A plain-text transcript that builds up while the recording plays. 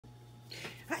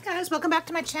Hi guys, welcome back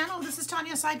to my channel. This is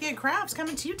Tanya Sidegigcrafts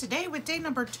coming to you today with day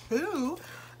number 2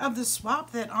 of the swap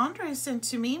that Andre sent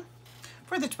to me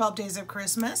for the 12 days of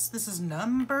Christmas. This is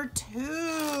number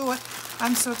 2.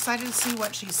 I'm so excited to see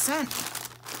what she sent.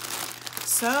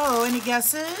 So, any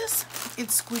guesses?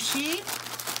 It's squishy,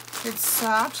 it's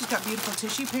soft, she's got beautiful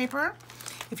tissue paper.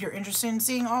 If you're interested in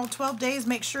seeing all 12 days,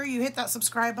 make sure you hit that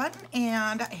subscribe button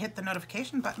and hit the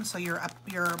notification button so you're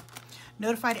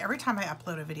notified every time I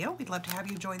upload a video. We'd love to have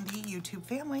you join the YouTube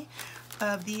family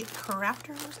of the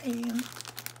crafters, and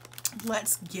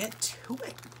let's get to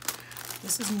it.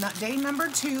 This is day number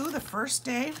 2. The first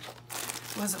day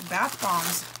was bath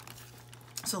bombs.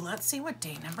 So let's see what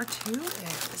day number 2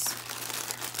 is.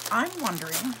 I'm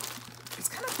wondering, it's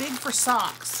kind of big for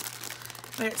socks,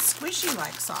 but it's squishy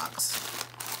like socks.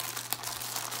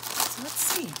 So let's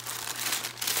see.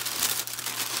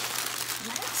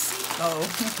 Let's see. Oh.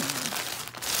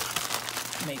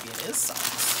 Maybe it is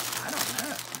socks. I don't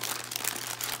know.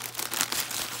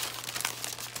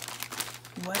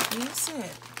 What is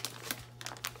it?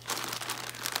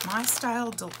 My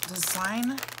Style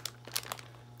Design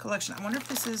Collection. I wonder if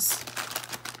this is...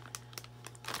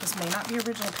 This may not be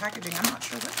original packaging. I'm not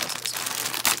sure what this is.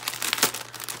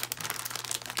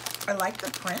 I like the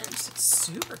print. It's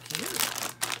super cute.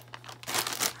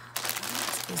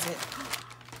 What is it?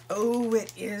 Oh,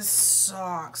 it is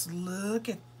socks. Look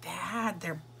at that.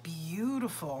 They're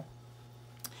beautiful.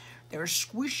 They're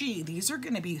squishy. These are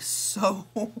going to be so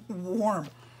warm.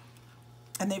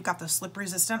 And they've got the slip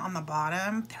resistant on the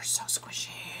bottom. They're so squishy.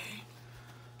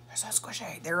 They're so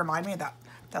squishy. They remind me of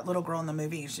that little girl in the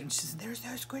movie. She says, they're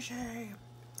so squishy.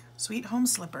 Sweet home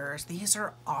slippers. These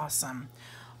are awesome.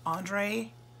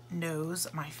 Andre knows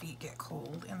my feet get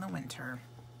cold in the winter.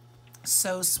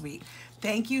 So sweet.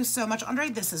 Thank you so much, Andre.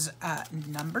 This is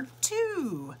number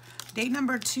 2. Day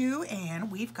number 2,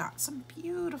 and we've got some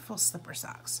beautiful slipper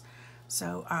socks.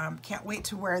 So can't wait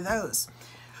to wear those.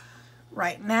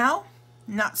 Right now,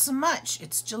 not so much.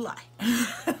 It's July.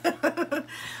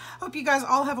 Hope you guys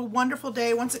all have a wonderful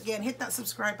day. Once again, hit that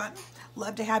subscribe button.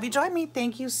 Love to have you join me.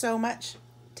 Thank you so much.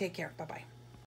 Take care. Bye-bye.